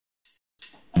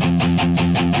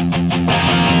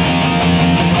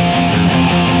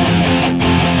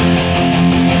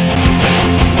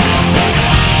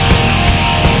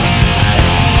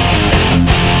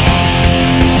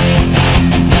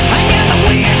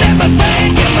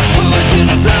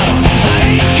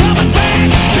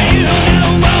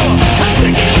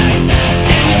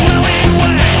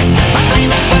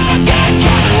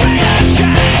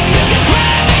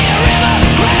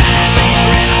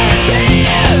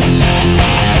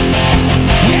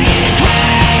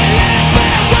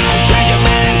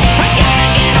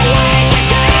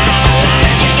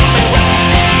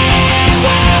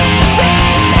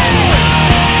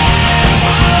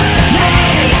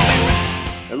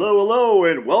Hello,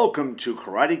 and welcome to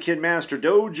Karate Kid Master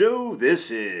Dojo. This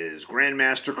is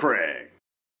Grandmaster Craig.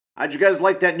 How'd you guys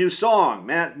like that new song?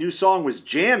 Man, that new song was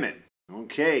jamming.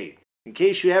 Okay, in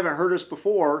case you haven't heard us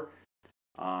before,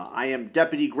 I am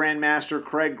Deputy Grandmaster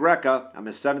Craig Greca. I'm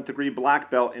a 7th degree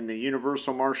black belt in the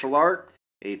Universal Martial Art,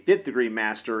 a 5th degree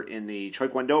master in the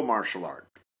Taekwondo martial art.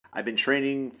 I've been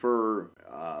training for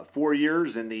 4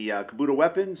 years in the Kabuto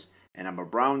weapons, and I'm a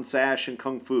brown sash in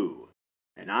Kung Fu.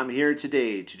 And I'm here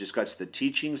today to discuss the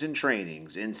teachings and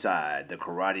trainings inside the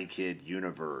Karate Kid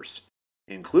universe,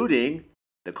 including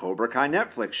the Cobra Kai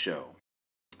Netflix show.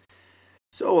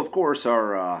 So, of course,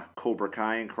 our Cobra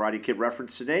Kai and Karate Kid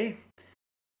reference today.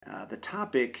 The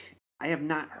topic, I have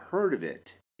not heard of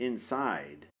it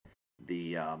inside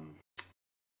any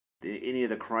of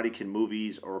the Karate Kid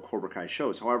movies or Cobra Kai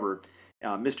shows. However,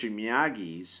 Mr.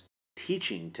 Miyagi's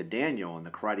teaching to Daniel in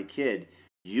the Karate Kid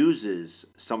uses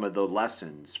some of the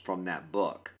lessons from that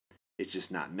book. It's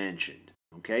just not mentioned,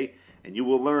 okay? And you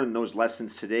will learn those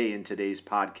lessons today in today's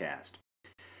podcast.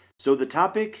 So the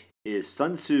topic is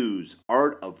Sun Tzu's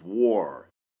Art of War,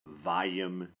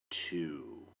 Volume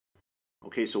 2.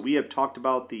 Okay, so we have talked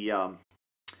about the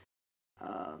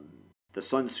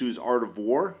Sun Tzu's Art of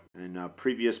War in a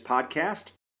previous podcast.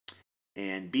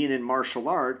 And being in martial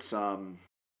arts, I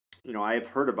have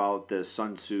heard about the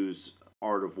Sun Tzu's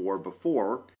Art of War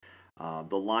before.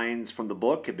 The lines from the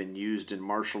book have been used in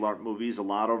martial art movies a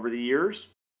lot over the years.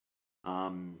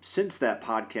 Since that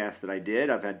podcast that I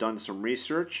did, I've had done some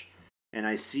research, and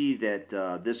I see that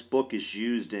this book is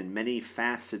used in many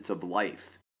facets of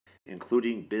life,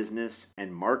 including business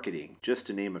and marketing, just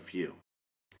to name a few.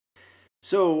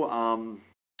 So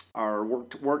our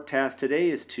work task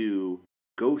today is to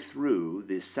go through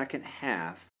the second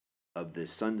half of the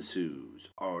Sun Tzu's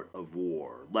Art of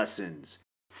War, lessons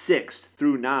 6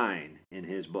 through 9 in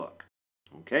his book.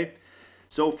 Okay?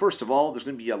 So first of all, there's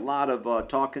going to be a lot of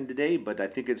talking today, but I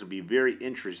think it's going to be very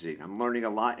interesting. I'm learning a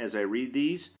lot as I read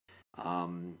these,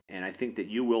 and I think that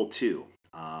you will too.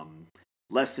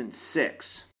 Lesson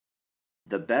 6,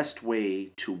 the best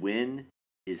way to win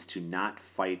is to not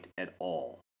fight at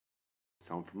all.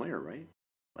 Sound familiar, right?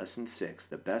 Lesson 6,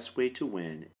 the best way to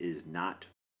win is not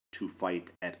to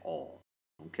fight at all.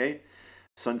 Okay?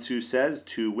 Sun Tzu says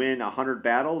to win 100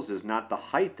 battles is not the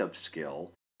height of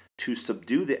skill. To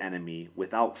subdue the enemy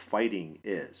without fighting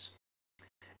is.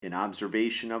 In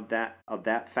observation of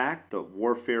that fact, that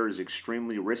warfare is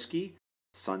extremely risky,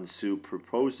 Sun Tzu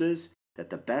proposes that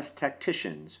the best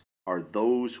tacticians are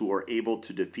those who are able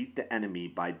to defeat the enemy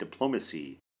by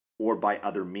diplomacy or by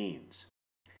other means.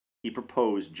 He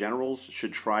proposed generals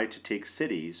should try to take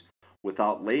cities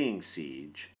without laying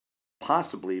siege,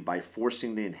 possibly by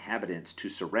forcing the inhabitants to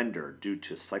surrender due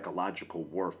to psychological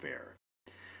warfare.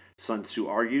 Sun Tzu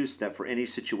argues that for any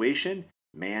situation,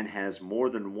 man has more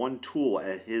than one tool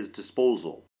at his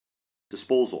disposal,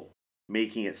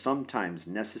 making it sometimes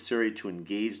necessary to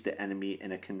engage the enemy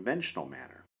in a conventional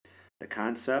manner. The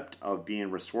concept of being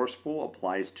resourceful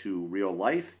applies to real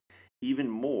life even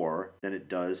more than it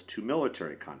does to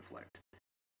military conflict,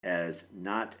 as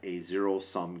not a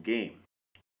zero-sum game.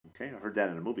 Okay, I heard that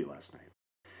in a movie last night.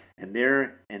 And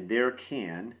there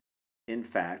can, in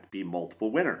fact, be multiple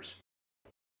winners.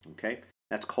 Okay,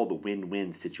 that's called the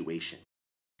win-win situation.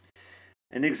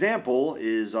 An example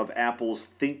is of Apple's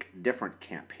Think Different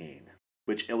campaign,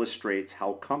 which illustrates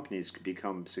how companies can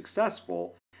become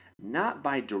successful not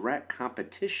by direct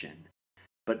competition,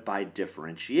 but by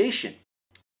differentiation.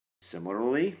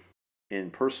 Similarly,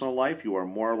 in personal life, you are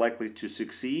more likely to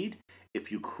succeed if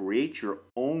you create your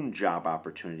own job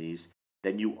opportunities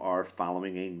than you are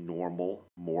following a normal,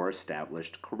 more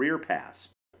established career path.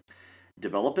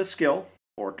 Develop a skill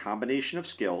or a combination of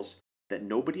skills that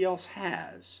nobody else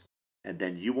has, and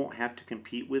then you won't have to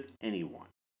compete with anyone.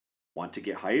 Want to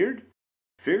get hired?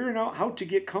 Figuring out how to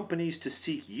get companies to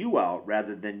seek you out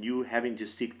rather than you having to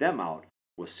seek them out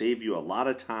will save you a lot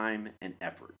of time and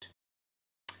effort.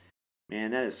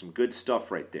 Man, that is some good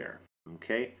stuff right there.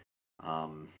 Okay?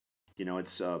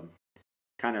 It's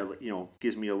kind of,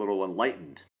 gives me a little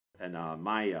enlightened in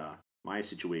my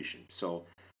situation. So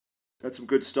that's some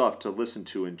good stuff to listen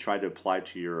to and try to apply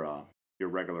to your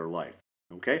regular life.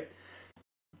 Okay?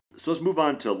 So let's move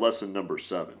on to lesson number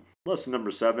 7. Lesson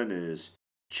number 7 is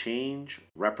change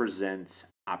represents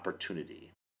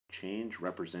opportunity. Change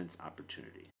represents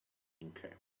opportunity.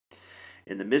 Okay.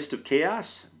 In the midst of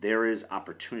chaos, there is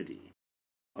opportunity.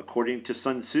 According to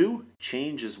Sun Tzu,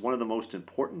 change is one of the most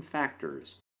important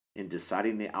factors in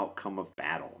deciding the outcome of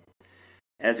battle.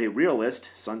 As a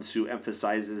realist, Sun Tzu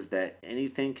emphasizes that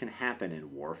anything can happen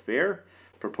in warfare,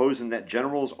 proposing that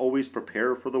generals always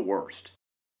prepare for the worst.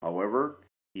 However,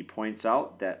 He points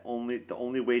out that the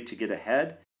only way to get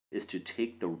ahead is to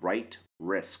take the right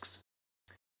risks.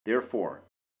 Therefore,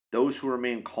 those who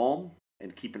remain calm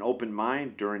and keep an open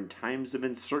mind during times of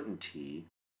uncertainty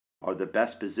are the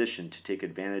best positioned to take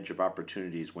advantage of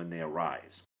opportunities when they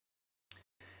arise.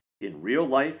 In real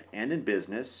life and in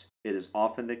business, it is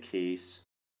often the case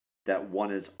that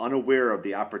one is unaware of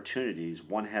the opportunities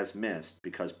one has missed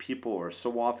because people are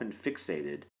so often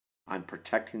fixated on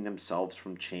protecting themselves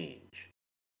from change.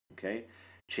 Okay?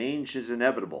 Change is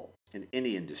inevitable in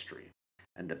any industry,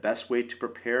 and the best way to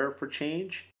prepare for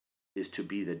change is to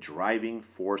be the driving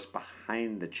force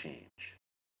behind the change.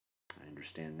 I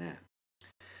understand that.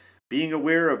 Being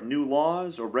aware of new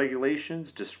laws or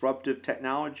regulations, disruptive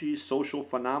technologies, social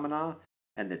phenomena,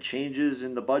 and the changes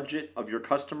in the budget of your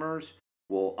customers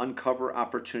will uncover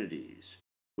opportunities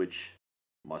which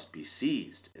must be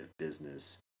seized if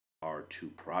business are to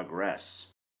progress.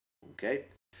 Okay?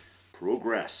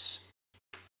 Progress.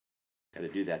 Got to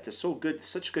do that. That's so good.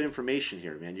 Such good information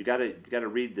here, man. You got to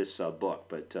read this book,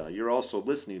 but you're also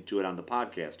listening to it on the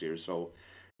podcast here, so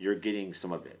you're getting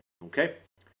some of it. Okay?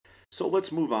 So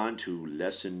let's move on to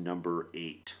lesson number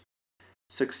 8.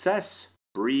 Success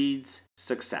breeds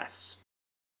success.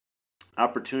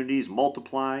 Opportunities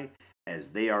multiply as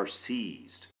they are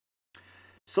seized.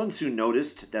 Sun Tzu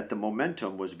noticed that the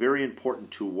momentum was very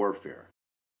important to warfare.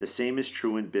 The same is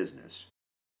true in business.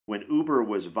 When Uber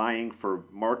was vying for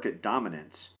market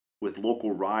dominance with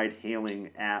local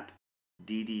ride-hailing app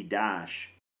Didi Dash,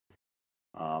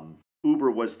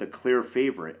 Uber was the clear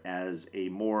favorite as a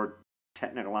more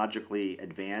technologically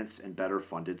advanced and better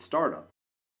funded startup.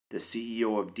 The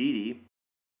CEO of Didi,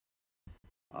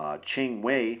 Cheng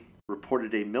Wei,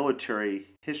 reported a military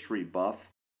history buff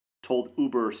told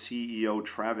Uber CEO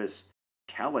Travis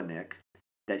Kalanick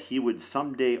that he would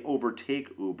someday overtake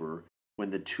Uber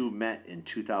when the two met in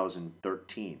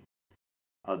 2013.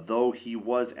 Although he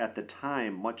was at the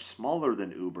time much smaller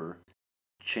than Uber,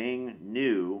 Cheng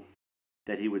knew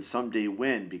that he would someday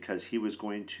win because he was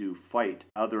going to fight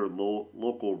other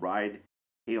local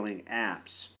ride-hailing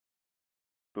apps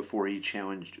before he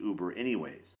challenged Uber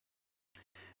anyways.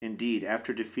 Indeed,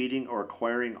 after defeating or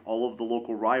acquiring all of the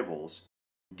local rivals,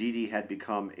 Didi had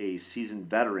become a seasoned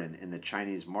veteran in the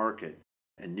Chinese market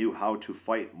and knew how to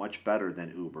fight much better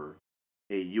than Uber,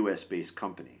 a US-based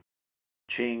company.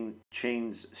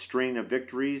 Cheng's string of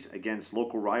victories against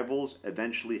local rivals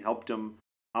eventually helped him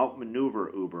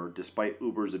outmaneuver Uber despite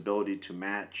Uber's ability to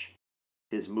match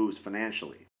his moves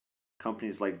financially.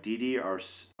 Companies like Didi are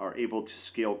able to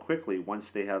scale quickly once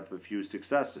they have a few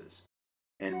successes,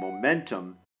 and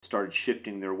momentum started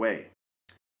shifting their way.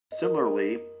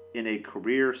 Similarly, in a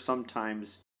career,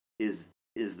 sometimes is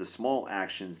the small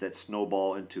actions that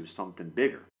snowball into something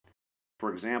bigger.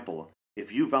 For example,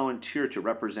 if you volunteer to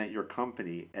represent your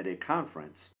company at a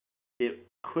conference, it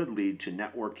could lead to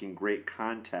networking great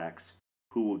contacts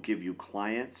who will give you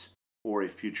clients or a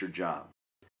future job.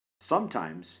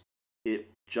 Sometimes it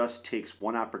just takes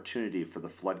one opportunity for the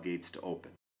floodgates to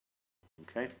open.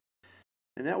 Okay?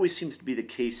 And that always seems to be the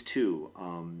case too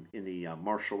in the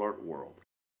martial art world.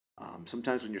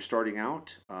 Sometimes when you're starting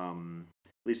out, at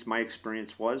least my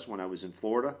experience was when I was in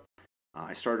Florida,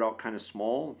 I started out kind of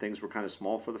small. Things were kind of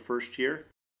small for the first year.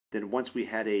 Then once we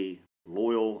had a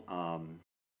loyal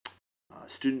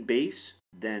student base,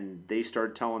 then they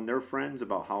started telling their friends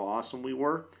about how awesome we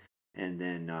were. And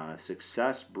then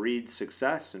success breeds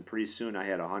success, and pretty soon I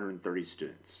had 130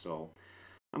 students. So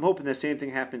I'm hoping the same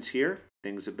thing happens here.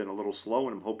 Things have been a little slow,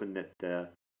 and I'm hoping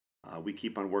that we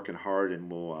keep on working hard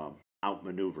and we'll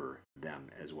outmaneuver them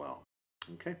as well.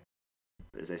 Okay?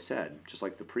 As I said, just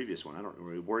like the previous one, I don't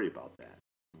really worry about that.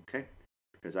 Okay?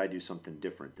 Because I do something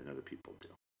different than other people do.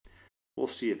 We'll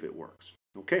see if it works.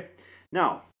 Okay?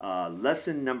 Now,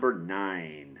 lesson number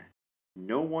 9.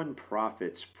 No one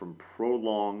profits from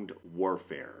prolonged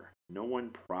warfare. No one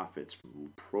profits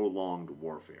from prolonged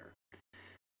warfare.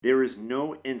 There is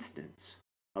no instance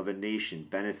of a nation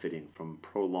benefiting from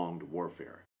prolonged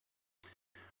warfare.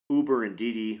 Uber and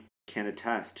Didi can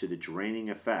attest to the draining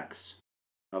effects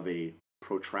of a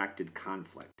protracted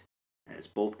conflict, as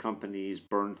both companies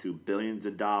burn through billions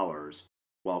of dollars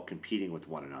while competing with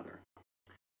one another.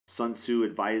 Sun Tzu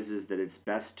advises that it's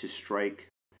best to strike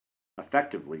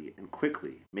effectively and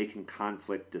quickly, making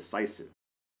conflict decisive.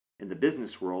 In the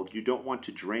business world, you don't want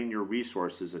to drain your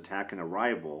resources attacking a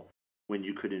rival when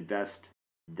you could invest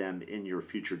them in your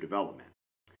future development.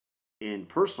 In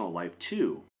personal life,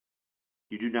 too,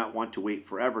 you do not want to wait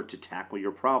forever to tackle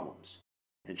your problems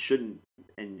and should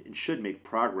make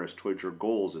progress towards your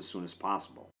goals as soon as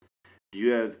possible. Do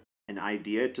you have an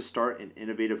idea to start an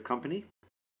innovative company?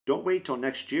 Don't wait till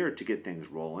next year to get things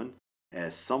rolling,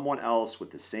 as someone else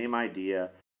with the same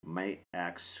idea might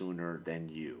act sooner than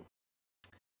you.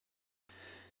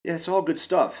 Yeah, it's all good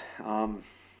stuff.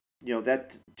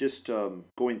 That just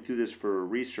going through this for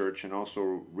research and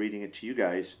also reading it to you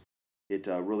guys, it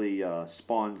really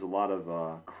spawns a lot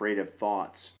of creative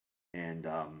thoughts and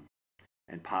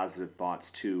positive thoughts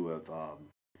too of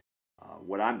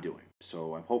what I'm doing.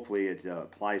 So hopefully it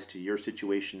applies to your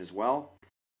situation as well.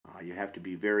 You have to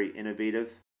be very innovative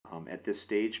at this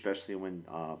stage, especially when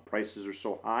prices are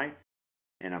so high.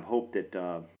 And I hope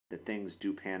that things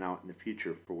do pan out in the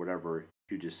future for whatever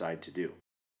you decide to do.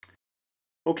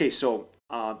 Okay, so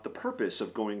the purpose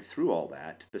of going through all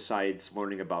that, besides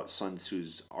learning about Sun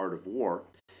Tzu's Art of War,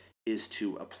 is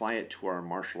to apply it to our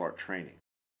martial art training.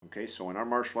 Okay, so in our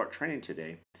martial art training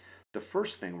today, the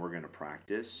first thing we're going to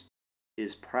practice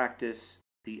is practice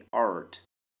the art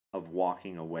of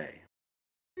walking away.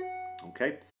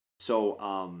 Okay, so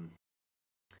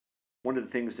one of the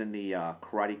things in the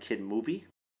Karate Kid movie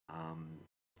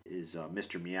is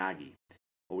Mr. Miyagi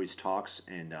always talks,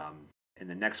 and in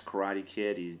the next Karate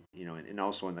Kid, and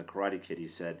also in the Karate Kid, he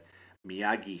said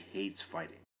Miyagi hates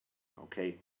fighting.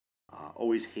 Okay,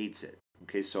 always hates it.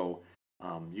 Okay, so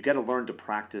you got to learn to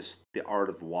practice the art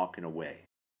of walking away.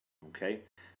 Okay,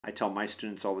 I tell my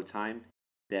students all the time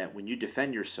that when you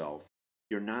defend yourself,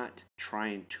 you're not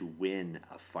trying to win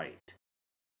a fight.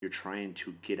 You're trying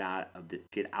to get out of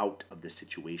the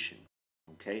situation.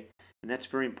 Okay, and that's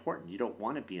very important. You don't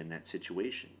want to be in that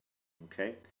situation.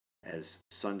 Okay, as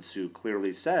Sun Tzu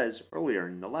clearly says earlier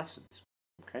in the lessons.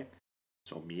 Okay,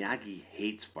 so Miyagi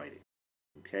hates fighting.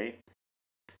 Okay,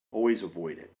 always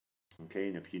avoid it. Okay,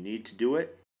 and if you need to do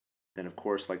it, then of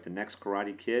course, like the next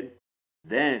Karate Kid,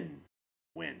 then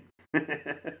win.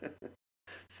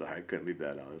 Sorry, I couldn't leave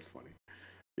that out. That's funny.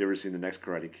 You ever seen the next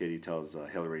Karate Kid? He tells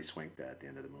Hilary Swank that at the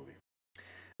end of the movie.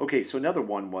 Okay, so another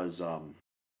one was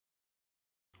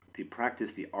to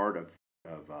practice the art of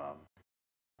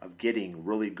getting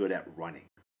really good at running.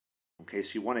 Okay,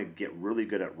 so you want to get really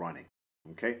good at running.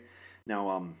 Okay,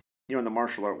 now in the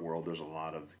martial art world, there's a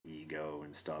lot of ego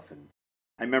and stuff, and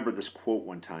I remember this quote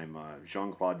one time.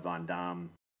 Jean-Claude Van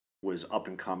Damme was up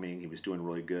and coming. He was doing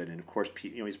really good, and of course,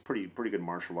 he's a pretty good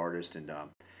martial artist, and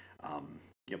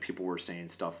people were saying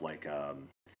stuff like,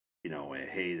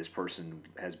 hey, this person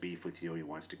has beef with you. He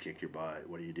wants to kick your butt.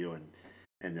 What are you doing?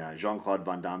 And Jean-Claude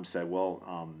Van Damme said, well,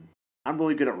 I'm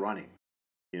really good at running,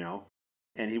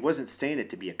 And he wasn't saying it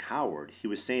to be a coward. He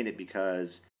was saying it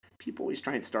because people always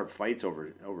try and start fights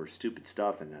over stupid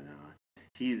stuff, and then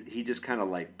he just kind of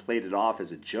like played it off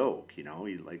as a joke, He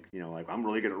like I'm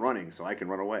really good at running, so I can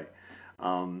run away.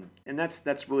 And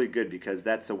that's really good because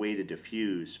that's a way to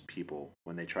diffuse people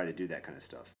when they try to do that kind of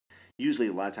stuff. Usually,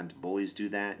 a lot of times bullies do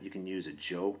that. You can use a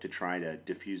joke to try to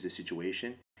diffuse the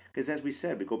situation. Because as we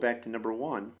said, we go back to number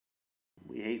one,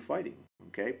 we hate fighting.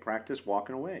 Okay, practice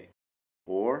walking away.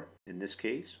 Or, in this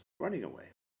case, running away.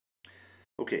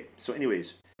 Okay, so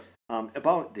anyways,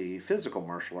 about the physical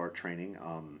martial art training,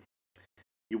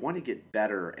 you want to get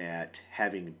better at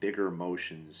having bigger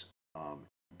motions,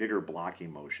 bigger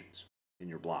blocking motions in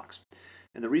your blocks.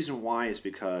 And the reason why is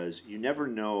because you never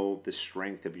know the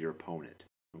strength of your opponent.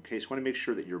 Okay, so you want to make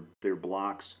sure that their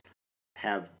blocks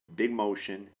have big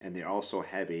motion and they also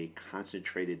have a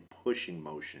concentrated pushing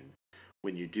motion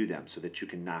when you do them so that you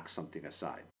can knock something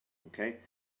aside. Okay,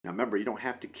 now remember, you don't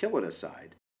have to kill it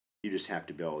aside. You just have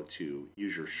to be able to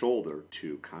use your shoulder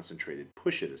to concentrated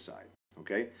push it aside.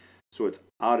 Okay, so it's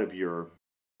out of your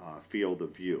field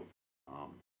of view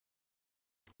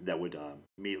that would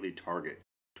immediately target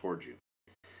towards you.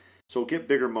 So get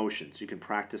bigger motions. You can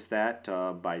practice that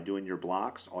by doing your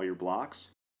blocks, all your blocks,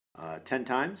 10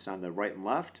 times on the right and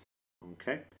left,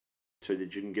 okay, so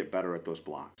that you can get better at those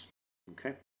blocks,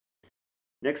 okay.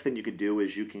 Next thing you can do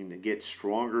is you can get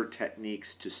stronger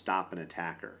techniques to stop an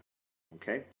attacker,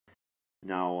 okay.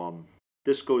 Now,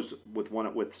 this goes with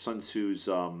Sun Tzu's,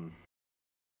 what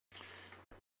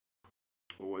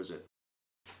was it?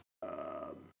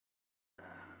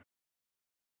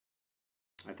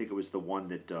 I think it was the one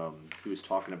that he was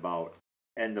talking about,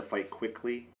 end the fight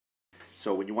quickly.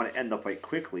 So when you want to end the fight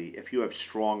quickly, if you have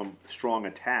strong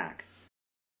attack,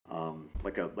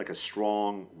 like a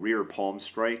strong rear palm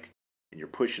strike, and you're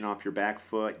pushing off your back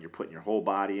foot, you're putting your whole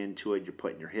body into it, you're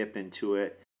putting your hip into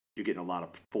it, you're getting a lot of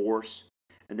force.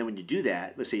 And then when you do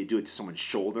that, let's say you do it to someone's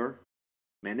shoulder,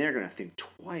 man, they're going to think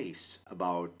twice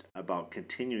about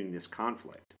continuing this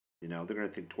conflict. They're going to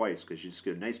think twice because you just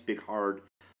get a nice big hard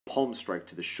palm strike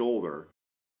to the shoulder,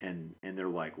 and they're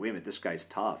like, wait a minute, this guy's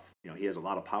tough. He has a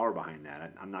lot of power behind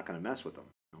that. I'm not going to mess with him,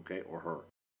 okay, or her.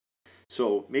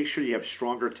 So make sure you have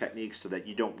stronger techniques so that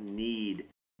you don't need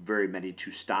very many to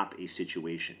stop a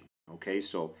situation. Okay,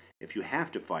 so if you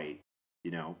have to fight,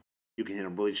 you can hit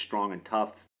them really strong and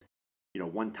tough,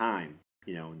 one time,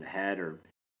 in the head or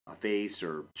a face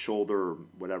or shoulder or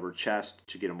whatever, chest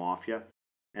to get them off you.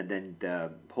 And then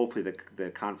hopefully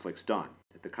the conflict's done.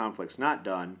 If the conflict's not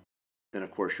done, then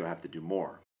of course you'll have to do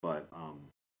more. But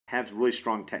have really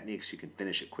strong techniques, you can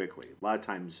finish it quickly. A lot of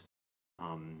times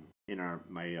in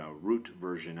my root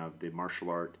version of the martial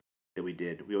art that we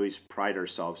did, we always pride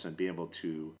ourselves on being able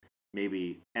to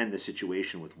maybe end the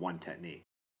situation with one technique.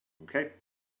 Okay?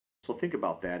 So think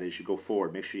about that as you go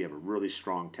forward. Make sure you have a really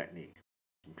strong technique.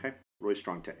 Okay? Really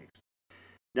strong techniques.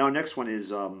 Now, next one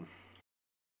is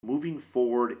moving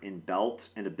forward in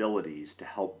belts and abilities to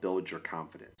help build your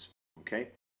confidence. Okay?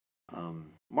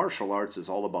 Martial arts is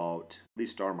all about, at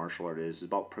least our martial art is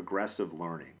about progressive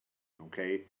learning.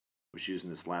 Okay? I was using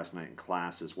this last night in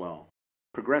class as well.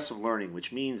 Progressive learning,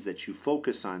 which means that you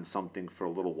focus on something for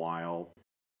a little while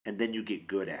and then you get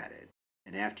good at it.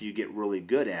 And after you get really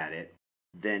good at it,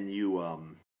 then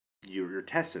you're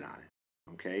tested on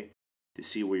it, okay, to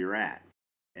see where you're at.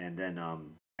 And then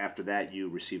after that, you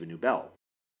receive a new belt.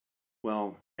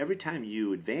 Well, every time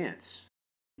you advance,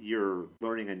 you're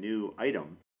learning a new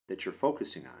item that you're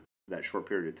focusing on for that short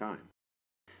period of time.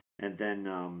 And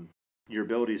then your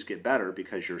abilities get better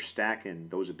because you're stacking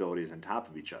those abilities on top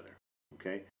of each other,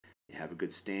 okay? You have a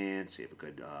good stance, you have a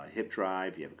good hip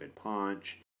drive, you have a good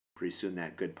punch. Pretty soon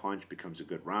that good punch becomes a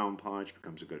good round punch,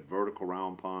 becomes a good vertical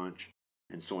round punch,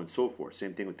 and so on and so forth.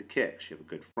 Same thing with the kicks. You have a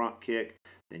good front kick,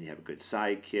 then you have a good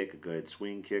side kick, a good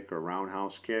swing kick or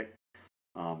roundhouse kick,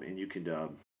 and you can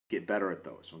get better at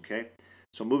those, okay?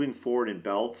 So moving forward in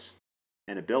belts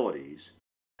and abilities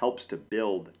helps to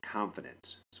build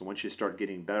confidence. So once you start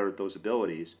getting better at those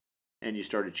abilities and you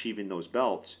start achieving those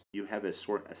belts, you have a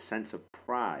sense of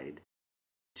pride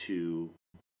to,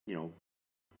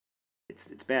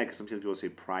 it's bad because sometimes people say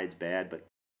pride's bad, but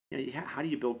how do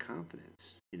you build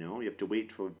confidence? You have to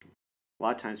wait for. A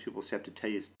lot of times people have to tell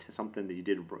you something that you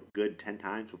did good 10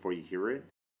 times before you hear it,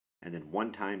 and then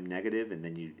one time negative, and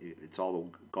then it's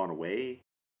all gone away.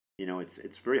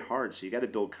 It's very hard. So you got to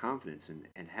build confidence, and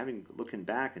looking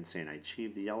back and saying, I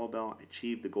achieved the yellow belt, I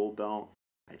achieved the gold belt,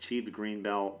 I achieved the green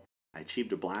belt, I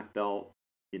achieved a black belt.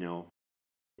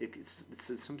 It's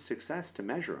some success to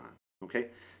measure on. Okay,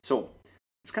 so.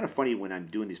 It's kind of funny when I'm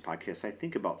doing these podcasts, I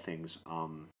think about things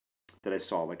that I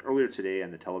saw. Like earlier today on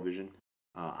the television,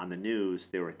 on the news,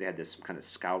 they had this kind of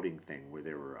scouting thing where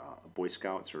they were Boy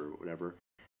Scouts or whatever.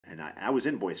 And I was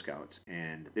in Boy Scouts,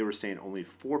 and they were saying only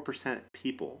 4%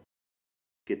 people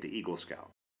get the Eagle Scout.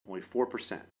 Only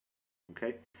 4%.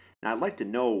 Okay? Now, I'd like to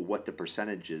know what the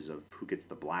percentage is of who gets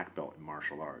the black belt in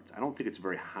martial arts. I don't think it's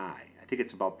very high. I think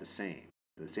it's about the same.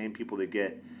 The same people that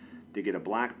get a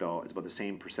black belt is about the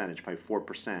same percentage, probably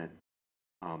 4%,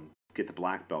 get the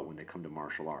black belt when they come to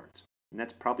martial arts. And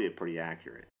that's probably pretty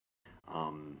accurate.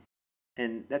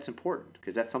 And that's important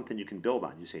because that's something you can build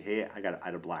on. You say, hey, I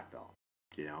had a black belt,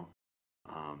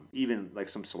 Even like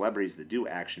some celebrities that do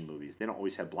action movies, they don't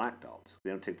always have black belts.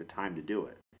 They don't take the time to do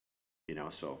it,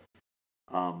 so.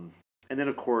 And then,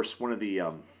 of course, one of the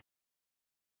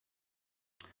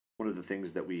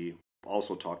things that we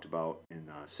also talked about in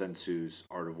Sun Tzu's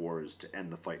Art of War is to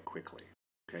end the fight quickly.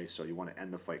 Okay, so you want to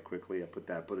end the fight quickly. I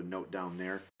put a note down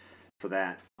there for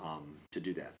that, to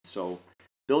do that. So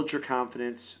build your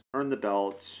confidence, earn the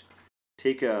belts,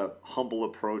 take a humble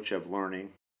approach of learning.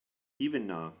 Even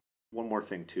one more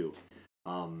thing too,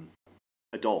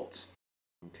 adults.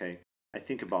 Okay, I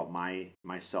think about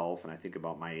myself and I think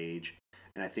about my age,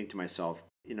 and I think to myself,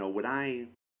 would I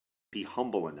be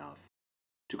humble enough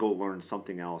to go learn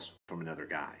something else from another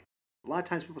guy? A lot of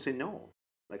times people say no.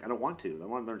 Like, I don't want to. I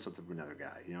want to learn something from another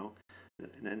guy,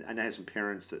 And I had some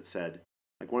parents that said,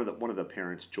 like one of the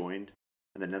parents joined,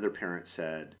 and then another parent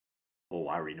said, "Oh,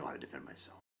 I already know how to defend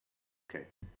myself." Okay,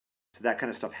 so that kind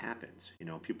of stuff happens.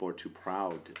 People are too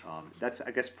proud.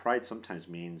 I guess pride sometimes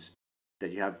means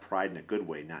that you have pride in a good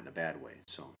way, not in a bad way.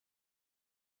 So,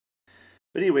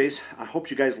 but anyways, I hope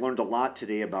you guys learned a lot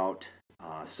today about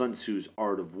Sun Tzu's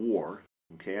Art of War.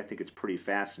 Okay, I think it's pretty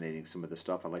fascinating, some of the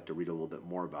stuff. I'd like to read a little bit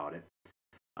more about it.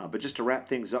 But just to wrap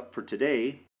things up for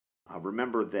today,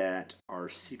 remember that our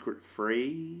secret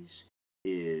phrase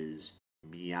is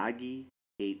Miyagi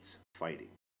hates fighting.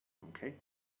 Okay,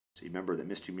 so you remember that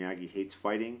Mr. Miyagi hates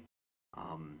fighting.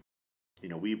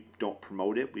 We don't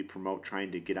promote it. We promote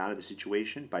trying to get out of the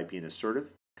situation by being assertive,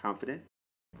 confident,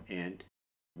 and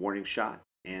warning shot,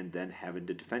 and then having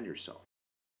to defend yourself.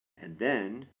 And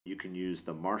then you can use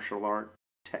the martial art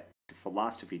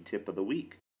philosophy tip of the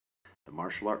week. The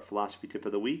martial art philosophy tip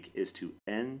of the week is to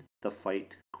end the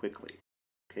fight quickly.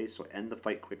 Okay, so end the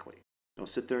fight quickly. Don't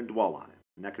sit there and dwell on it.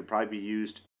 And that could probably be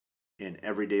used in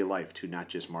everyday life too, not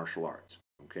just martial arts.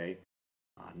 Okay,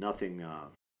 nothing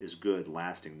is good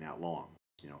lasting that long,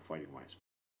 fighting wise.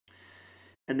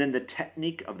 And then the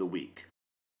technique of the week.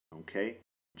 Okay,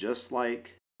 just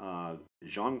like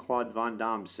Jean-Claude Van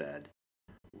Damme said,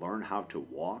 learn how to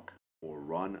walk or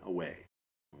run away.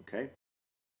 Okay,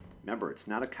 remember, it's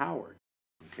not a coward.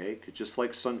 Okay, because just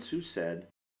like Sun Tzu said,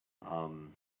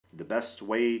 the best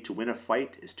way to win a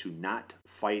fight is to not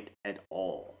fight at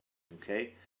all.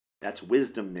 Okay, that's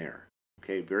wisdom there.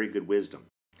 Okay, very good wisdom.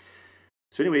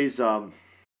 So anyways, I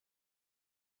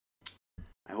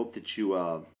hope that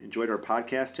you enjoyed our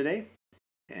podcast today.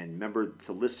 And remember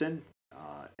to listen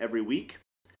every week.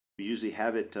 We usually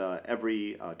have it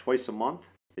every twice a month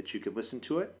that you can listen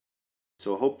to it.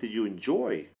 So I hope that you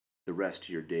enjoy the rest of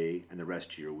your day and the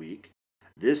rest of your week.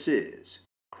 This is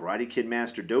Karate Kid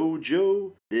Master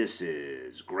Dojo. This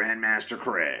is Grandmaster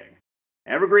Craig.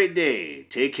 Have a great day.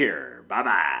 Take care.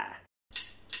 Bye-bye.